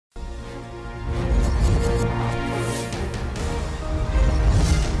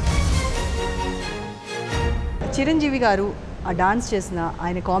చిరంజీవి గారు ఆ డాన్స్ చేసిన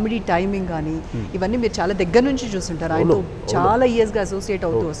ఆయన కామెడీ టైమింగ్ కానీ ఇవన్నీ మీరు చాలా దగ్గర నుంచి చూస్తుంటారు. ఆయనతో చాలా ఇయర్స్గా అసోసియేట్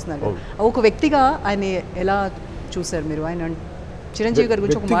అవుతూ వస్తున్నారు. ఒక వ్యక్తిగా ఆయన ఎలా చూసారు మీరు? ఆయన చిరంజీవి గారి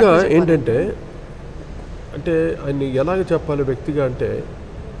గురించి ఒక మాట ఏంటంటే, అంటే ఆయన్ని ఎలాగ చెప్పాలి వ్యక్తిగా అంటే,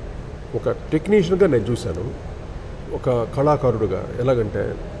 ఒక టెక్నీషియన్గా నేను చూశాను, ఒక కళాకారుడుగా ఎలాగంటే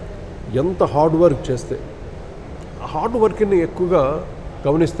ఎంత హార్డ్ వర్క్ చేస్తే ఆ హార్డ్ వర్క్ని ఎక్కువగా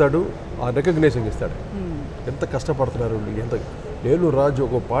గమనిస్తాడు, ఆ రికగ్నేషన్ ఇస్తాడు. ఎంత కష్టపడుతున్నారు ఎంత. నేను రాజు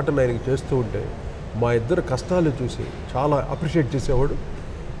ఒక పాటను ఆయనకి చేస్తూ ఉంటే మా ఇద్దరు కష్టాలు చూసి చాలా అప్రిషియేట్ చేసేవాడు.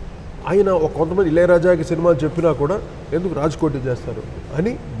 ఆయన కొంతమంది ఇళయరాజాకి సినిమాలు చెప్పినా కూడా ఎందుకు రాజ్కోటి చేస్తారు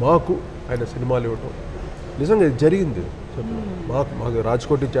అని మాకు ఆయన సినిమాలు ఇవ్వటం నిజంగా ఇది జరిగింది. మాకు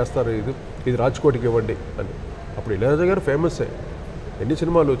రాజ్కోటి చేస్తారు, ఇది రాజ్కోటికి ఇవ్వండి అని. అప్పుడు ఇళయరాజా గారు ఫేమస్ ఎన్ని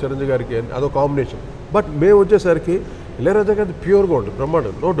సినిమాలు చిరంజీవి గారికి అదో కాంబినేషన్. బట్ మేము వచ్చేసరికి ఇళయరాజా గారి ప్యూర్గా ఉంటుంది,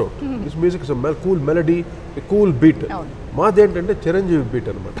 బ్రహ్మాండం, no doubt. This music is cool melody, cool beat. మాదేంటంటే Chiranjeevi beat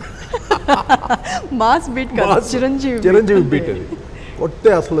అనమాట. మాస్ బీట్, చిరంజీవి బీట్ అది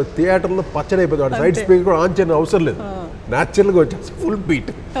కొట్టే అసలు థియేటర్లో పచ్చడి అయిపోతుంది. సైడ్ స్పీకర్ కూడా ఆన్ చేయని అవసరం లేదు, న్యాచురల్గా వచ్చేసి ఫుల్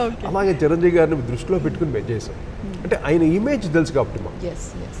బీట్. అలాగే చిరంజీవి గారిని దృష్టిలో పెట్టుకుని మేము చేసాం. అంటే ఆయన ఇమేజ్ తెలుసు కాబట్టి మాకు.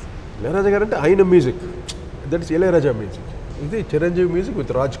 ఇళయరాజా గారు అంటే ఆయన music, that is Ilaiyaraaja music. ఇది Chiranjeevi music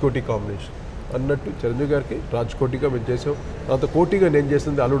with Raj-Koti combination అన్నట్టు చిరంజీవి గారికి రాజ్కోటిగా మేము చేసాం. తర్వాత కోటిగా నేను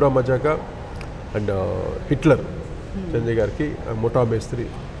చేసింది అలుడా మజాకా అండ్ హిట్లర్. చిరంజీవి గారికి ముఠా మేస్త్రి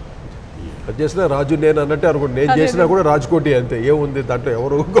అది చేసినా రాజు నేను అన్నట్టే అనుకోండి. నేను చేసినా కూడా రాజ్కోటి అంతే, ఏముంది దాంట్లో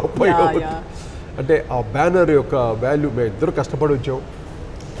ఎవరు గొప్ప అంటే ఆ బ్యానర్ యొక్క వాల్యూ మేము ఇద్దరు కష్టపడి వచ్చాం.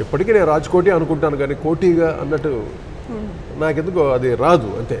 ఇప్పటికీ నేను రాజ్కోటి అనుకుంటాను, కానీ కోటిగా అన్నట్టు నాకెందుకు అది రాదు.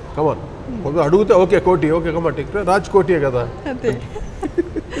 అంతే, కమాన్ కొంచెం అడిగితే ఓకే కోటి, ఓకే కమాన్ రాజ్కోటియే కదా.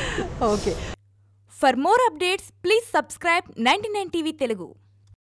 Okay. For more updates please subscribe 99TV Telugu.